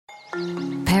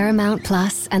Paramount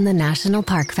Plus and the National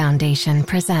Park Foundation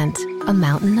present A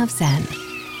Mountain of Zen.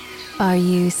 Are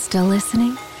you still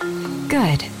listening?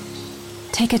 Good.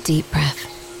 Take a deep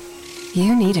breath.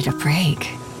 You needed a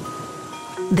break.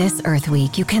 This Earth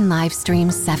Week, you can live stream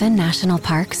 7 national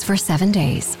parks for 7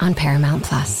 days on Paramount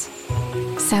Plus.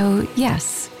 So,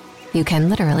 yes, you can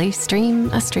literally stream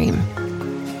a stream.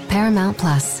 Paramount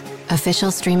Plus,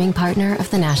 official streaming partner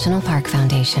of the National Park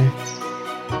Foundation.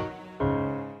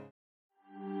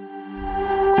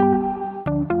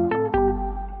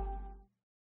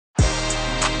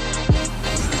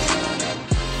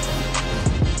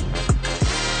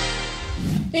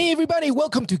 Hey everybody,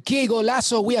 welcome to Que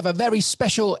Golazo. We have a very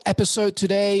special episode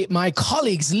today. My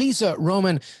colleagues Lisa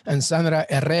Roman and Sandra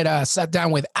Herrera sat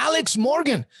down with Alex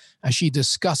Morgan as she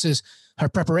discusses her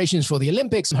preparations for the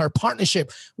Olympics, her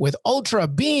partnership with Ultra,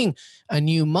 being a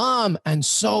new mom, and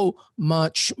so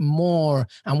much more.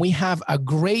 And we have a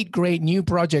great new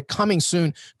project coming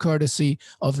soon, courtesy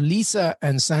of Lisa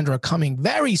and Sandra, coming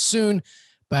very soon.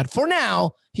 But for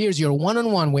now, here's your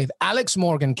one-on-one with Alex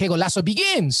Morgan. Que Golazo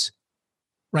begins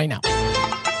right now.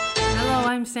 Hello,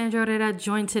 I'm Sandra Herrera,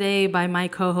 joined today by my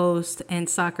co-host and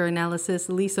soccer analyst,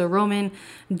 Lisa Roman.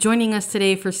 Joining us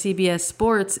today for CBS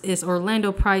Sports is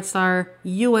Orlando Pride star,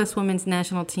 U.S. Women's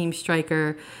National Team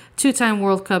striker, 2-time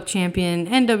World Cup champion,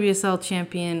 NWSL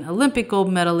champion, Olympic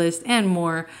gold medalist, and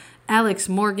more, Alex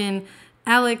Morgan.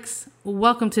 Alex,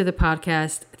 welcome to the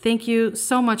podcast. Thank you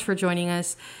so much for joining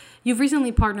us. You've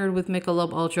recently partnered with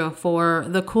Michelob Ultra for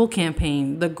the Cool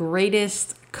campaign, The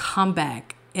Greatest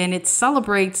Comeback. And it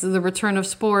celebrates the return of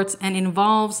sports and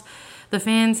involves the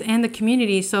fans and the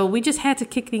community. So we just had to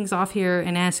kick things off here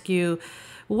and ask you,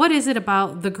 what is it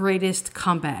about the greatest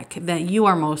comeback that you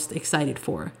are most excited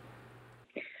for?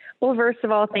 Well, first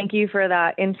of all, thank you for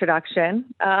that introduction.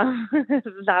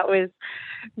 That was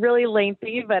really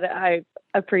lengthy, but I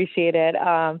appreciate it.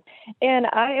 And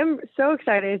I am so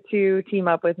excited to team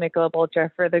up with Michelob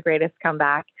Ultra for the greatest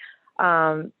comeback.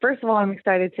 First of all, I'm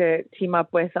excited to team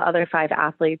up with the other 5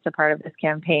 athletes a part of this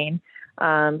campaign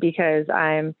because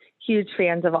I'm huge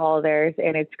fans of all of theirs,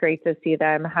 and it's great to see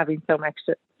them having so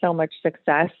much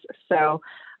success. So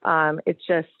it's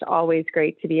just always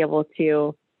great to be able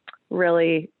to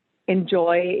really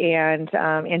enjoy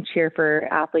and cheer for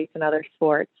athletes in other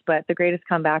sports. But the greatest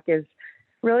comeback is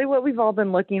really what we've all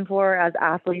been looking for as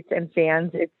athletes and fans.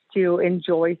 It's to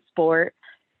enjoy sport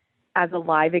as a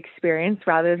live experience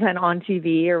rather than on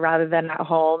TV or rather than at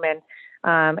home.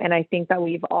 And I think that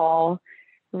we've all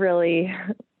really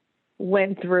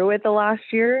went through it the last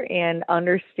year and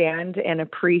understand and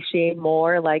appreciate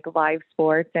more like live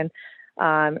sports and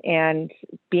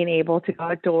being able to go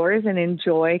outdoors and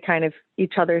enjoy kind of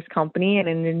each other's company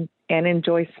and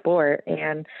enjoy sport.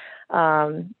 And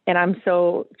I'm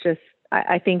so just,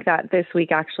 I think that this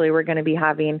week, actually, we're going to be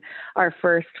having our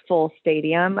first full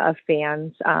stadium of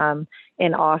fans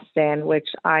in Austin, which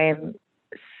I am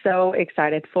so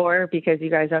excited for because you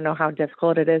guys don't know how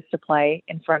difficult it is to play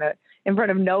in front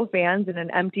of no fans in an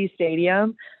empty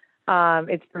stadium.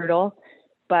 It's brutal,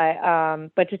 but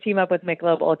to team up with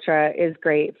Michelob Ultra is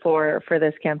great for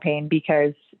this campaign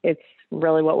because it's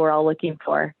really what we're all looking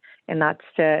for, and that's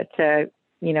to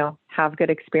have good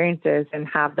experiences and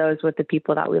have those with the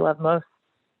people that we love most.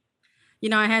 You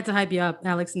know, I had to hype you up,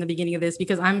 Alex, in the beginning of this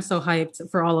because I'm so hyped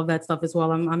for all of that stuff as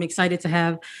well. I'm excited to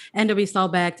have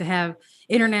NWSL back, to have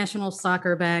international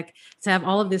soccer back, to have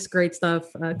all of this great stuff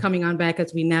coming on back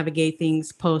as we navigate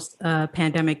things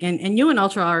post-pandemic. And you and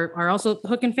Ultra are also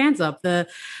hooking fans up. The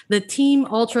Team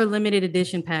Ultra Limited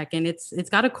Edition pack, and it's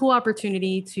got a cool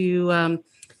opportunity to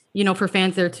for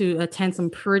fans there to attend some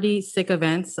pretty sick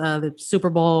events, the Super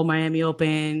Bowl, Miami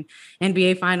Open,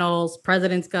 NBA Finals,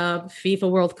 President's Cup,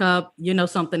 FIFA World Cup,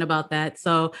 something about that.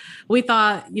 So we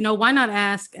thought, why not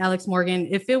ask Alex Morgan,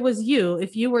 if it was you,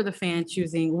 if you were the fan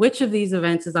choosing, which of these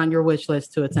events is on your wish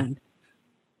list to attend?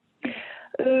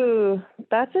 Ooh,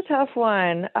 that's a tough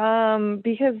one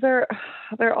because they're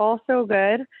all so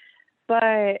good.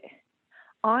 But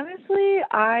honestly,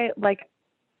 I'm going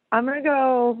to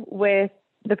go with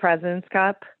the President's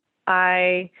Cup.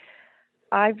 I've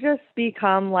just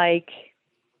become like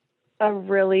a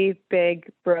really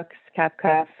big Brooks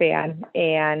Koepka fan,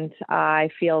 and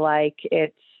I feel like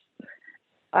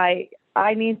I've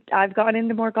gotten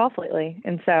into more golf lately,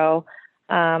 and so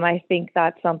I think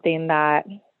that's something that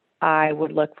I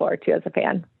would look forward to as a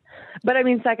fan. But I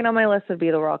mean, second on my list would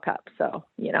be the World Cup, so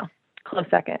close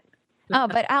second. Oh,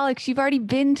 but Alex, you've already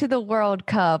been to the World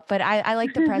Cup, but I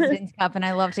like the President's Cup, and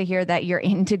I love to hear that you're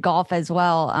into golf as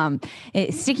well.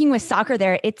 Sticking with soccer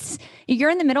there, you're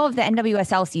in the middle of the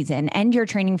NWSL season and you're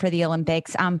training for the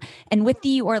Olympics. And with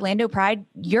the Orlando Pride,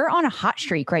 you're on a hot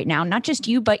streak right now, not just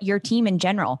you, but your team in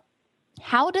general.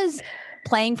 How does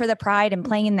playing for the Pride and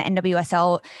playing in the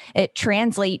NWSL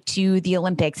translate to the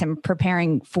Olympics and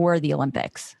preparing for the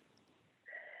Olympics?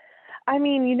 I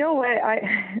mean, you know what?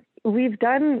 We've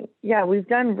done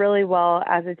really well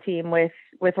as a team with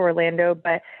Orlando,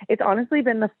 but it's honestly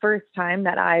been the first time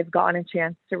that I've gotten a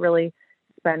chance to really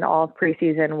spend all of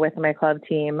preseason with my club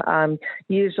team.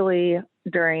 Usually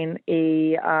during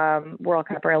a World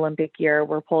Cup or Olympic year,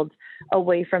 we're pulled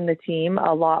away from the team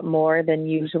a lot more than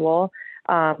usual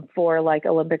for like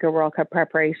Olympic or World Cup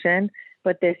preparation.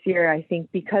 But this year, I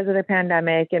think because of the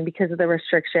pandemic and because of the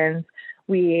restrictions,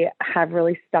 we have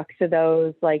really stuck to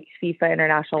those like FIFA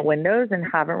international windows and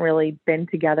haven't really been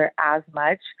together as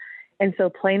much. And so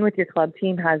playing with your club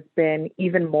team has been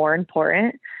even more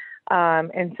important.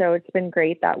 And so it's been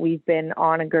great that we've been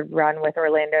on a good run with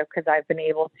Orlando because I've been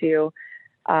able to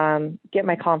get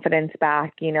my confidence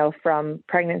back, from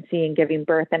pregnancy and giving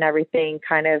birth and everything,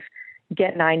 kind of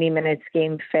get 90 minutes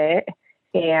game fit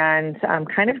and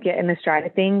kind of get in the stride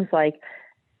of things, like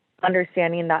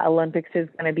understanding that Olympics is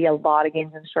going to be a lot of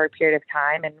games in a short period of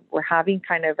time. And we're having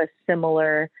kind of a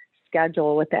similar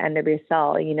schedule with the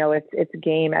NWSL. It's a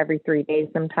game every 3 days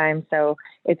sometimes. So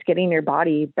it's getting your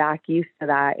body back used to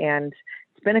that. And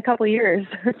it's been a couple of years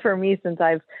for me since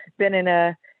I've been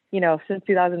in since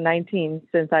 2019,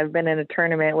 since I've been in a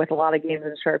tournament with a lot of games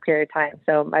in a short period of time.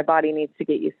 So my body needs to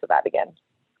get used to that again.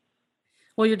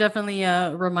 Well, you're definitely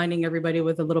reminding everybody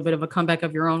with a little bit of a comeback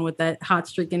of your own with that hot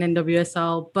streak in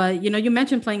NWSL. But, you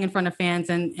mentioned playing in front of fans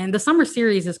and the summer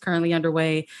series is currently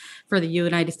underway for the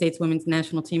United States women's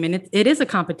national team. And it is a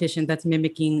competition that's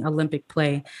mimicking Olympic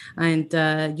play. And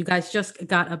you guys just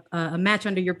got a match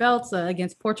under your belts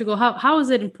against Portugal. How is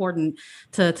it important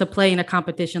to play in a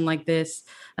competition like this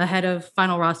ahead of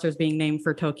final rosters being named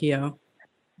for Tokyo?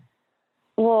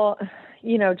 Well,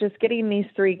 just getting these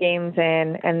 3 games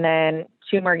in and then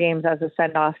 2 more games as a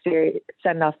send-off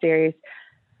series.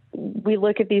 We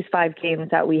look at these 5 games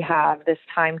that we have this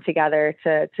time together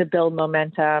to build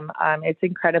momentum. It's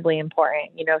incredibly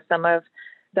important. Some of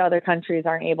the other countries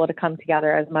aren't able to come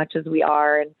together as much as we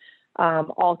are, and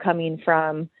all coming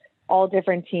from all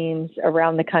different teams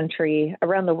around the country,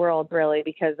 around the world, really,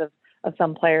 because of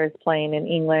some players playing in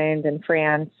England and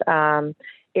France.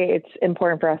 It's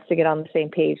important for us to get on the same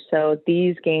page. So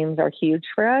these games are huge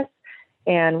for us.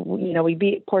 And, we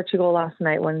beat Portugal last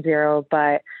night 1-0,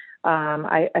 but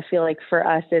I feel like for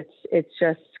us, it's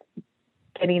just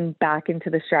getting back into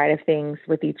the stride of things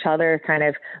with each other, kind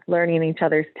of learning each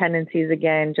other's tendencies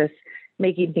again, just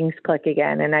making things click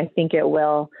again. And I think it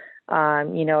will, as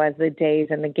the days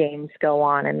and the games go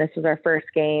on. And this is our first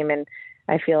game. And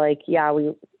I feel like,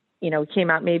 we came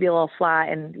out maybe a little flat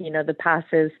and, the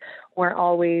passes weren't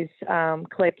always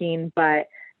clicking, but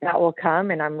that will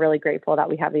come. And I'm really grateful that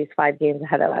we have these 5 games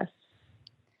ahead of us.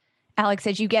 Alex,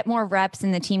 as you get more reps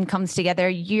and the team comes together,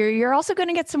 you're also going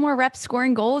to get some more reps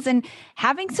scoring goals and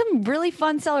having some really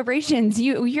fun celebrations.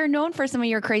 You're known for some of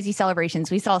your crazy celebrations.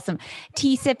 We saw some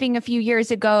tea sipping a few years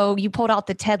ago. You pulled out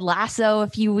the Ted Lasso a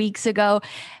few weeks ago.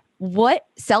 What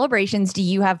celebrations do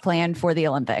you have planned for the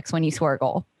Olympics when you score a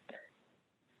goal?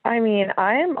 I mean,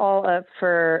 I am all up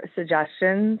for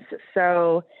suggestions.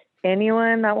 So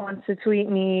anyone that wants to tweet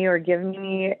me or give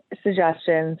me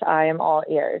suggestions, I am all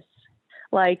ears.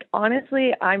 Like,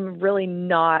 honestly, I'm really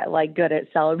not good at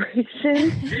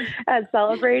celebrating.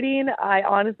 I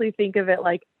honestly think of it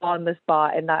like on the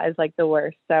spot, and that is the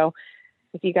worst. So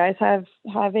if you guys have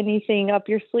anything up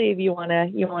your sleeve you want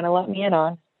to let me in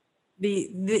on.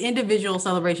 The individual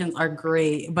celebrations are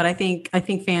great, but I think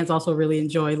fans also really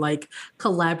enjoy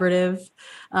collaborative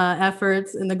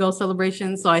efforts in the goal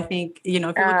celebrations. So I think, if you're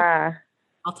looking,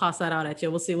 I'll toss that out at you.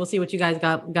 We'll see what you guys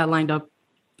got lined up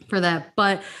for that.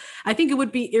 But I think it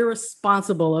would be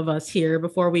irresponsible of us here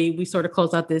before we sort of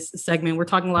close out this segment. We're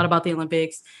talking a lot about the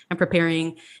Olympics and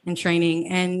preparing and training.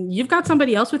 And you've got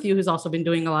somebody else with you who's also been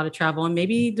doing a lot of travel and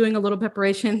maybe doing a little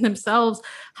preparation themselves.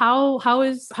 How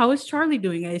is Charlie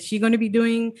doing? Is she going to be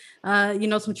doing,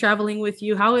 some traveling with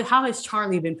you? How has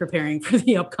Charlie been preparing for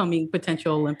the upcoming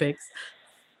potential Olympics?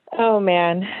 Oh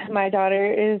man, my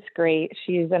daughter is great.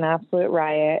 She's an absolute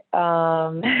riot.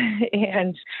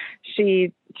 And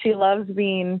she loves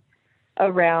being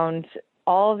around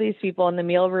all of these people in the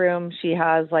meal room. She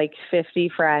has 50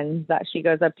 friends that she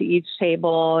goes up to each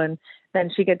table and then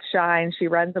she gets shy and she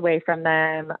runs away from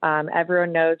them.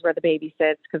 Everyone knows where the baby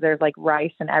sits because there's like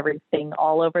rice and everything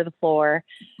all over the floor.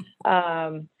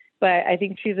 But I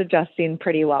think she's adjusting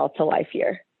pretty well to life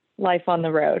here, life on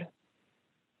the road.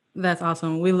 That's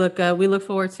awesome. We look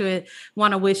forward to it.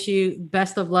 Want to wish you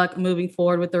best of luck moving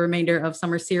forward with the remainder of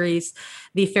Summer Series,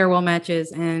 the farewell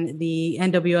matches, and the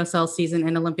NWSL season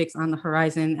and Olympics on the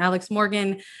horizon. Alex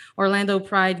Morgan, Orlando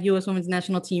Pride U.S. Women's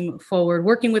National Team forward,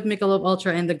 working with Michelob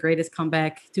Ultra and the greatest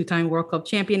comeback, 2-time World Cup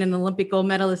champion and Olympic gold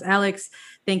medalist. Alex,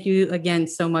 thank you again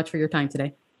so much for your time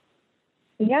today.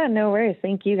 Yeah, no worries.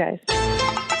 Thank you, guys.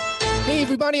 Hey,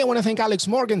 everybody. I want to thank Alex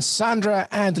Morgan, Sandra,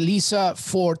 and Lisa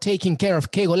for taking care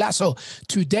of Que Golazo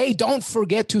today. Don't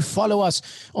forget to follow us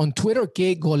on Twitter,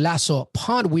 Que Golazo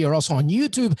Pod. We are also on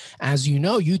YouTube, as you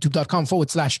know,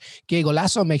 youtube.com/Que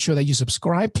Golazo. Make sure that you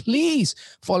subscribe. Please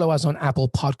follow us on Apple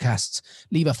Podcasts.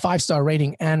 Leave a 5-star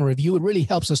rating and review. It really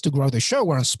helps us to grow the show.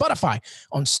 We're on Spotify,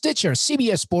 on Stitcher,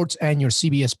 CBS Sports, and your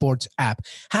CBS Sports app.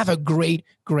 Have a great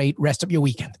rest of your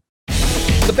weekend.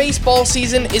 The baseball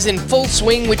season is in full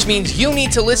swing, which means you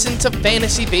need to listen to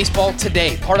Fantasy Baseball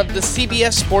Today, part of the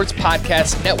CBS Sports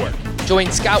Podcast Network.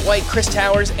 Join Scott White, Chris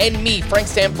Towers, and me, Frank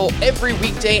Stample, every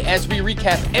weekday as we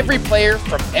recap every player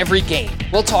from every game.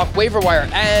 We'll talk waiver wire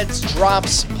ads,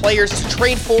 drops, players to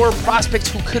trade for, prospects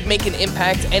who could make an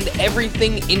impact, and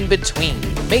everything in between.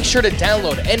 Make sure to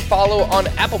download and follow on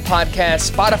Apple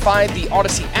Podcasts, Spotify, the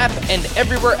Odyssey app, and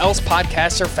everywhere else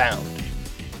podcasts are found.